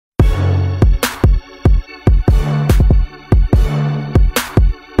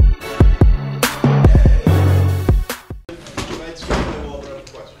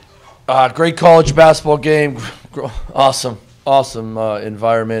Great college basketball game. Awesome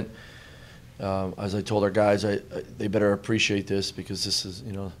environment. As I told our guys, they better appreciate this because this is,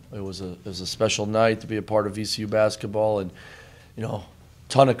 it was a special night to be a part of VCU basketball, and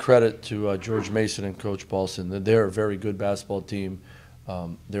ton of credit to George Mason and Coach Paulson. They're a very good basketball team.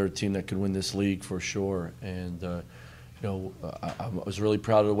 They're a team that can win this league for sure. And I was really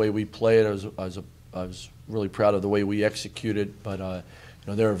proud of the way we played. I was really proud of the way we executed. But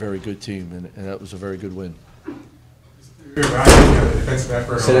they're a very good team, and that was a very good win. Defensive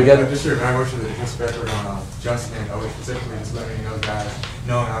effort. Say it again. Just your evaluation of the defensive effort on Justin and specifically just letting those guys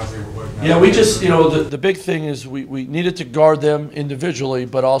know, obviously what. Yeah, we just the big thing is we needed to guard them individually,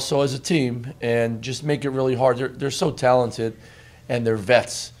 but also as a team, and just make it really hard. They're so talented, and they're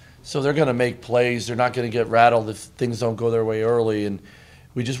vets, so they're going to make plays. They're not going to get rattled if things don't go their way early, and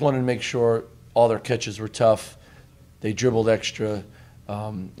we just wanted to make sure all their catches were tough. They dribbled extra.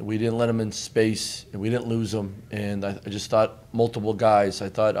 We didn't let them in space, and we didn't lose them. And I just thought multiple guys. I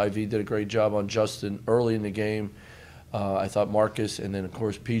thought IV did a great job on Justin early in the game. I thought Marcus, and then, of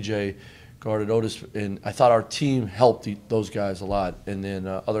course, PJ guarded Rhoades. And I thought our team helped those guys a lot. And then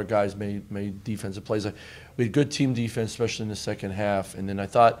other guys made defensive plays. We had good team defense, especially in the second half. And then I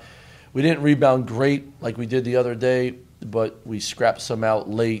thought we didn't rebound great like we did the other day, but we scrapped some out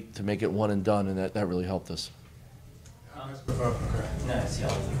late to make it one and done, and that really helped us. I was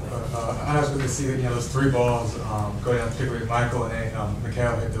going to see that those three balls go down, particularly Michael and then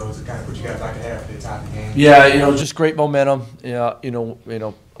Mikhail hit those to kind of put you guys back ahead for the top of the game. Yeah, just great momentum.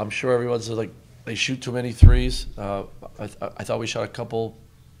 I'm sure everyone's like they shoot too many threes. I thought we shot a couple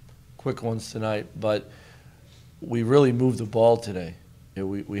quick ones tonight, but we really moved the ball today.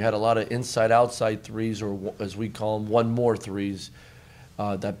 We had a lot of inside-outside threes, or as we call them, one more threes.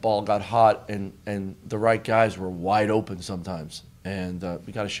 That ball got hot, and the right guys were wide open sometimes, and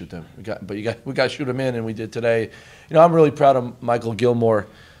we got to shoot them. We got to shoot them in, and we did today. I'm really proud of Michael Gilmore.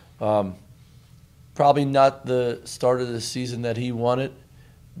 Probably not the start of the season that he wanted,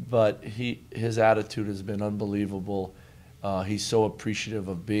 but his attitude has been unbelievable. He's so appreciative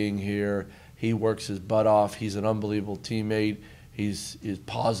of being here. He works his butt off. He's an unbelievable teammate. He's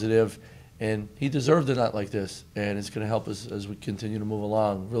positive. And he deserved a night like this, and it's going to help us as we continue to move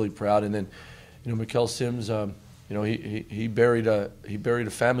along. Really proud. And then, Mikel Sims, he buried a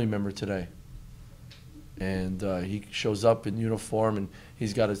family member today, and he shows up in uniform, and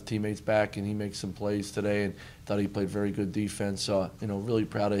he's got his teammates back, and he makes some plays today, and thought he played very good defense. Really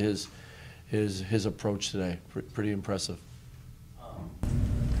proud of his approach today. Pretty impressive.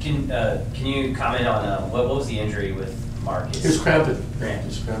 Can you comment on what was the injury with Marcus? He was cramping.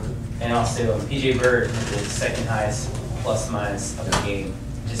 And also PJ Bird, the second highest plus-minus of the game.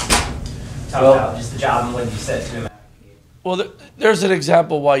 Just talk about just the job and what you said to him. Well, there's an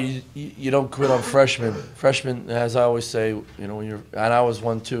example why you don't quit on freshmen. Freshmen, as I always say, and I was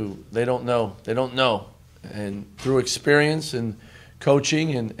one too. They don't know. And through experience and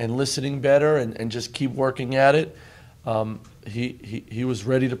coaching and listening better and just keep working at it, he was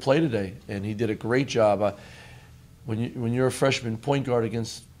ready to play today, and he did a great job. When you're a freshman point guard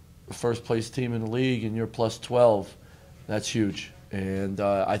against the first place team in the league and you're plus 12, that's huge. And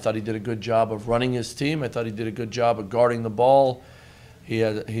I thought he did a good job of running his team. I thought he did a good job of guarding the ball. He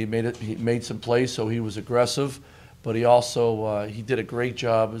made some plays, so he was aggressive. But he also he did a great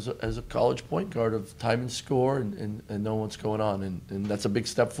job as a college point guard of time and score and know what's going on. And that's a big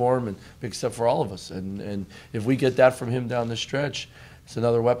step for him and big step for all of us. And if we get that from him down the stretch, it's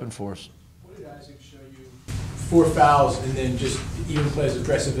another weapon for us. What did Isaac show you? 4 fouls and then just even play as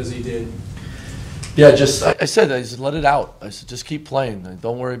aggressive as he did. Yeah, I said, let it out. I said, just keep playing.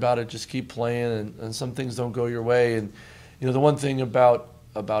 Don't worry about it. Just keep playing. And some things don't go your way. And the one thing about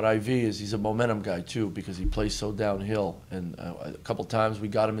IV is he's a momentum guy too, because he plays so downhill. And a couple times we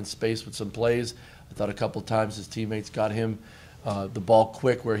got him in space with some plays. I thought a couple times his teammates got him the ball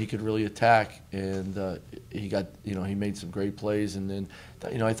quick where he could really attack, and he made some great plays. And then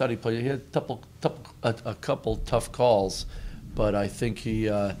I thought he had a couple tough calls, but I think he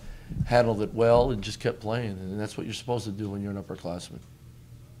handled it well and just kept playing, and that's what you're supposed to do when you're an upperclassman.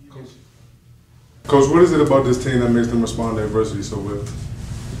 Coach, what is it about this team that makes them respond to adversity so well?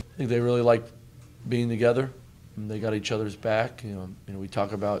 I think they really like being together, and they got each other's back. We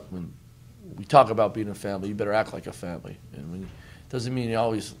talk about being a family, you better act like a family, and it doesn't mean you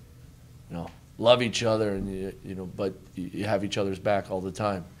always, love each other, and but you have each other's back all the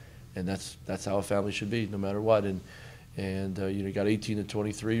time, and that's how a family should be, no matter what. And you got 18 to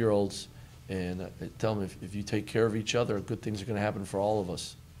 23-year-olds, and I tell them if you take care of each other, good things are going to happen for all of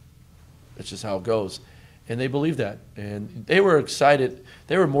us. That's just how it goes. And they believe that. And they were excited.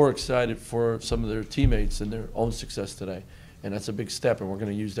 They were more excited for some of their teammates than their own success today. And that's a big step, and we're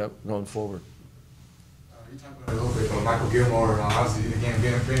going to use that going forward. You talked about it a little bit, but Michael Gilmore, obviously, again,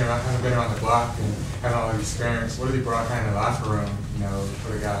 having been around the block and having all the experience, what has he brought kind of in the locker room,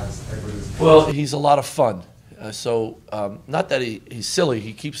 for the guys? Well, he's a lot of fun. Not that he's silly.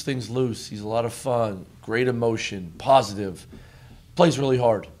 He keeps things loose. He's a lot of fun, great emotion, positive, plays really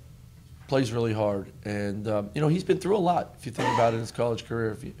hard. And, he's been through a lot. If you think about it in his college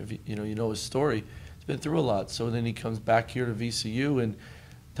career, if you know his story, he's been through a lot. So then he comes back here to VCU and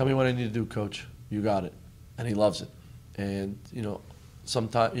tell me what I need to do, Coach. You got it. And he loves it. And,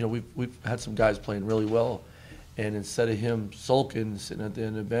 sometimes, we've had some guys playing really well. And instead of him sulking, sitting at the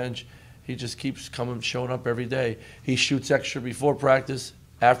end of the bench, he just keeps showing up every day. He shoots extra before practice,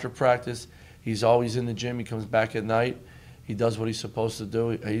 after practice. He's always in the gym. He comes back at night. He does what he's supposed to do.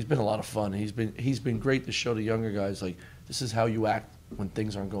 He's been a lot of fun. He's been great to show the younger guys, like, this is how you act when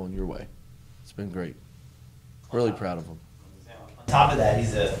things aren't going your way. It's been great. Really proud of him. On top of that,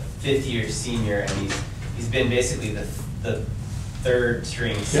 he's a fifth-year senior, and he's been basically the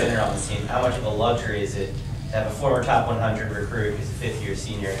third-string center on the team. How much of a luxury is it to have a former top 100 recruit who's a fifth-year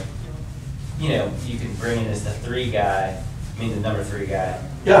senior? You can bring in as the the number 3 guy.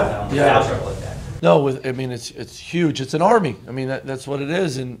 Without trouble like that. No, it's huge. It's an army. That's what it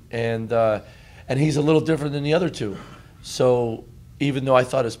is, and he's a little different than the other two. So even though I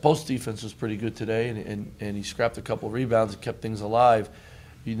thought his post defense was pretty good today, and he scrapped a couple rebounds and kept things alive,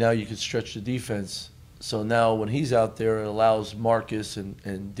 now you can stretch the defense. So now when he's out there, it allows Marcus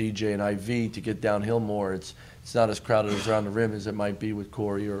and DJ and IV to get downhill more. It's not as crowded around the rim as it might be with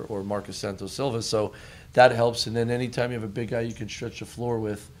Corey or Marcus Santos Silva. So that helps. And then anytime you have a big guy you can stretch the floor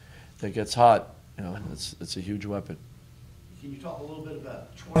with that gets hot, it's a huge weapon. Can you talk a little bit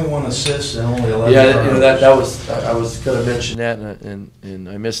about 21 assists and only 11 turnovers? I was going to mention that and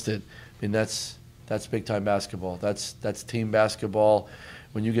I missed it. That's big time basketball. That's team basketball.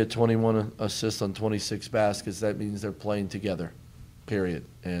 When you get 21 assists on 26 baskets, that means they're playing together, period.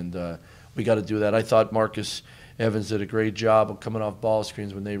 And we got to do that. I thought Marcus Evans did a great job of coming off ball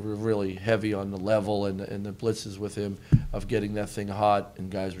screens when they were really heavy on the level and the blitzes with him of getting that thing hot, and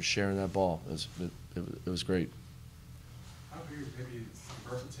guys were sharing that ball. It was great. How big is maybe some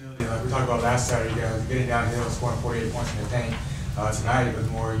versatility? Like we talked about last Saturday, you guys getting downhill, scoring 48 points in the paint. Tonight it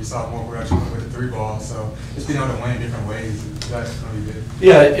was you saw more production with the 3 ball. So just being able to win in different ways, that's going to be big.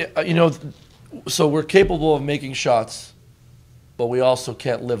 Yeah, so we're capable of making shots, but we also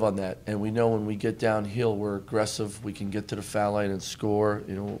can't live on that. And we know when we get downhill, we're aggressive. We can get to the foul line and score.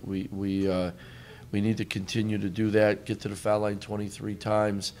 We need to continue to do that. Get to the foul line 23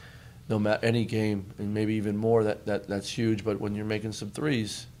 times, no matter any game, and maybe even more. That's huge. But when you're making some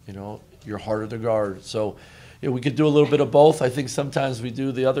threes, you're harder to guard. So we could do a little bit of both. I think sometimes we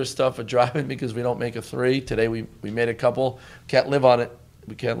do the other stuff of driving because we don't make a 3. Today we made a couple. Can't live on it.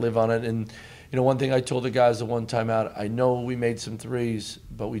 We can't live on it. And one thing I told the guys at one time out, I know we made some 3s,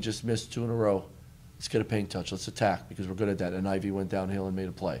 but we just missed 2 in a row. Let's get a paint touch. Let's attack because we're good at that. And Ivy went downhill and made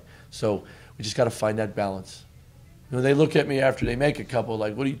a play. So we just got to find that balance. They look at me after they make a couple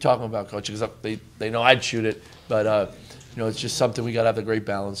like, what are you talking about, Coach? Because they know I'd shoot it. But, it's just something we got to have a great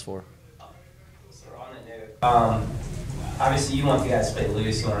balance for. So on that note, obviously you want the guys to play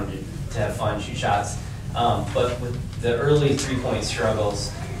loose. You want them to have fun, shoot shots. But with the early three-point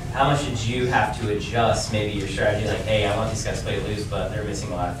struggles, how much did you have to adjust maybe your strategy? Like, hey, I want these guys to play loose, but they're missing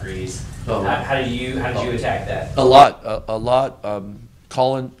a lot of threes. How did you attack that? A lot.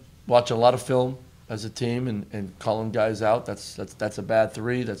 Watching a lot of film as a team and calling guys out. That's a bad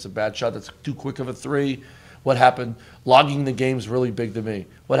 3. That's a bad shot. That's too quick of a 3. What happened? Logging the game's really big to me.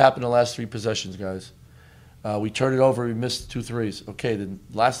 What happened the last 3 possessions, guys? We turned it over. We missed 2 threes. Okay, the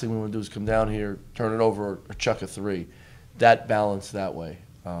last thing we want to do is come down here, turn it over, or chuck a 3. That balance that way.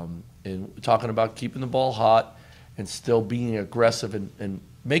 And talking about keeping the ball hot and still being aggressive and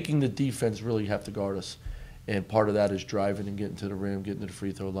making the defense really have to guard us. And part of that is driving and getting to the rim, getting to the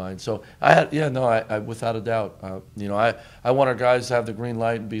free throw line. So I without a doubt, I want our guys to have the green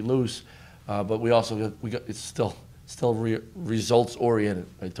light and be loose, but we got it's still results oriented.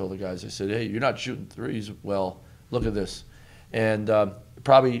 I told the guys, I said, hey, you're not shooting 3s. Well, look at this, and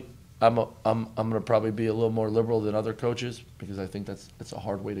probably I'm going to probably be a little more liberal than other coaches because I think that's a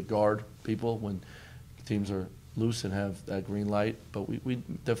hard way to guard people when teams are loose and have that green light. But we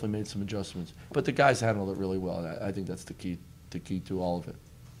definitely made some adjustments. But the guys handled it really well. I think that's the key to all of it.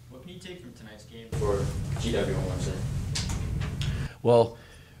 What can you take from tonight's game for GW on Wednesday? Well,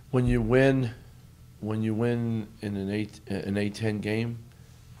 when you win in an A-10 game,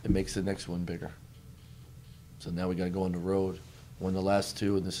 it makes the next one bigger. So now we got to go on the road, win the last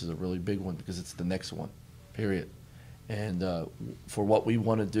two, and this is a really big one because it's the next one, period. And for what we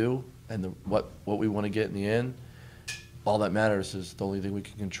want to do and what we want to get in the end, all that matters is the only thing we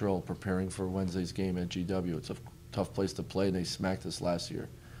can control, preparing for Wednesday's game at GW. It's a tough place to play, and they smacked us last year.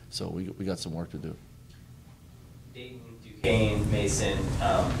 So we got some work to do. Dayton, Duquesne, Mason,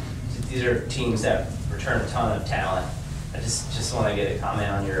 these are teams that return a ton of talent. I just want to get a comment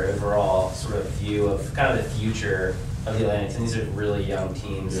on your overall sort of view of kind of the future of the Atlantic. And these are really young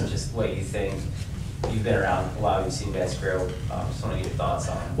teams, and just what you think. You've been around a while, you've seen guys grow. Just want to get your thoughts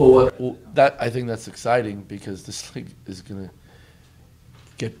on. Well, I think that's exciting because this league is going to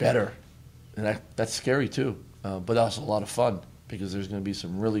get better, and that's scary too, but also a lot of fun because there's going to be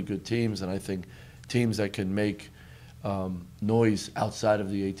some really good teams, and I think teams that can make noise outside of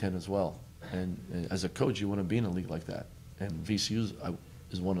the A-10 as well. And as a coach, you want to be in a league like that, and VCU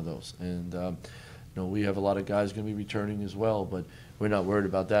is one of those. And you know, we have a lot of guys going to be returning as well, but we're not worried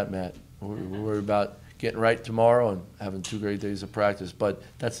about that, Matt. We're worried about getting right tomorrow and having 2 great days of practice. But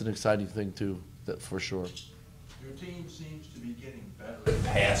that's an exciting thing too, for sure. Your team seems to be getting better at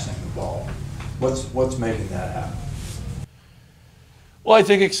passing the ball. What's making that happen? Well, I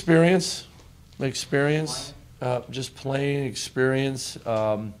think experience, just playing experience.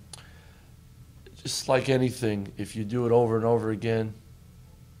 Just like anything, if you do it over and over again,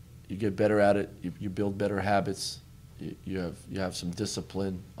 you get better at it. You build better habits. You have some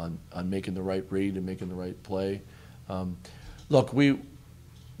discipline on making the right read and making the right play. Look, the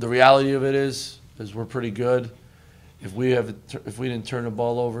reality of it is we're pretty good. If we didn't turn the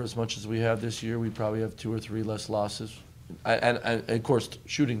ball over as much as we have this year, we probably have 2 or 3 less losses. And of course,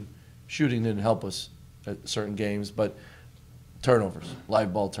 shooting didn't help us at certain games, but turnovers,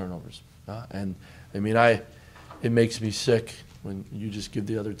 live ball turnovers. And I mean, it makes me sick when you just give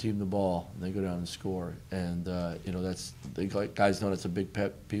the other team the ball and they go down and score. And you know, the guys know that's a big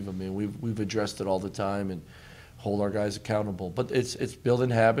pet peeve of me. We've addressed it all the time and hold our guys accountable. But it's building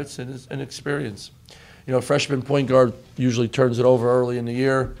habits and it's an experience. You know, a freshman point guard usually turns it over early in the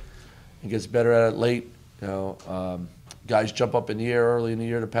year and gets better at it late. You know, guys jump up in the air early in the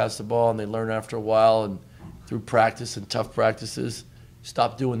year to pass the ball, and they learn after a while and through practice and tough practices,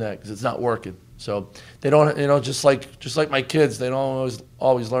 stop doing that because it's not working. So they don't, you know, just like my kids, they don't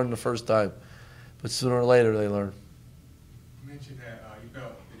always learn the first time, but sooner or later they learn. You mentioned that you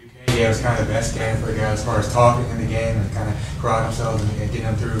felt the Duquesne game was kind of the best game for the guys as far as talking in the game and kind of crowding themselves and getting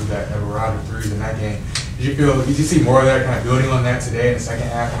them through that barrage of threes in that game. Did you see more of that kind of building on that today in the second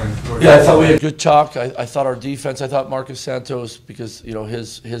half? Yeah, I thought we had good talk. I thought our defense, I thought Marcus Santos, because you know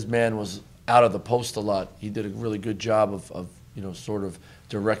his man was out of the post a lot. He did a really good job of you know, sort of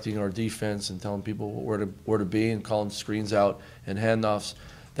directing our defense and telling people where to be and calling screens out and handoffs.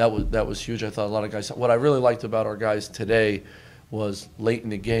 That was huge. I thought a lot of guys. What I really liked about our guys today was late in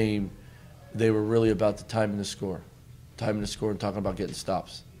the game, they were really about the timing to score, and talking about getting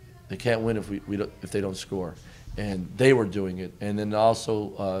stops. They can't win if they don't score, and they were doing it. And then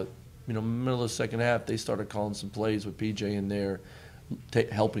also, you know, middle of the second half, they started calling some plays with PJ in there,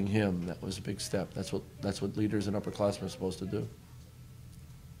 helping him. That was a big step. That's what leaders and upperclassmen are supposed to do.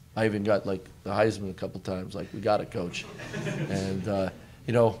 I even got like the Heisman a couple times, like, we got it, coach. And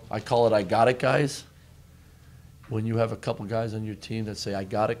you know, I call it I got it, guys. When you have a couple guys on your team that say I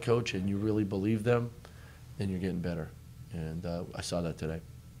got it, coach, and you really believe them, then you're getting better. And I saw that today.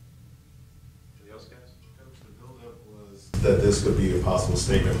 Coach, the build-up was that this could be a possible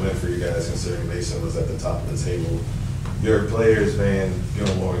statement win for you guys, considering Mason was at the top of the table. Your players, Van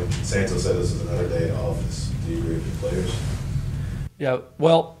Gilmore and Santos, said this is another day in office. Do you agree with your players? Yeah,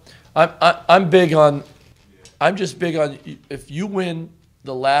 well, I'm big on. I'm just big on, if you win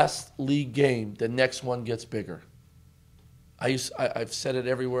the last league game, the next one gets bigger. I've said it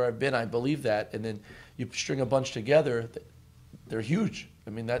everywhere I've been. I believe that, and then you string a bunch together, they're huge. I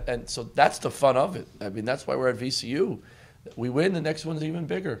mean, and so that's the fun of it. I mean, that's why we're at VCU. We win, the next one's even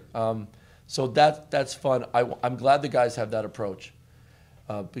bigger. So that's fun. I'm glad the guys have that approach,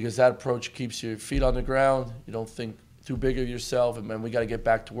 because that approach keeps your feet on the ground. You don't think too big of yourself, and man, we got to get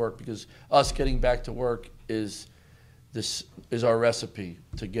back to work, because us getting back to work is our recipe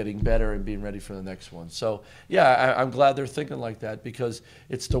to getting better and being ready for the next one. So yeah, I'm glad they're thinking like that, because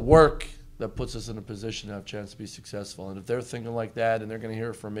it's the work that puts us in a position to have a chance to be successful. And if they're thinking like that, and they're going to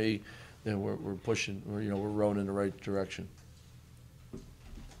hear it from me, then we're pushing. We're rowing in the right direction.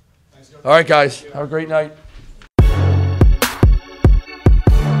 All right, guys, have a great night.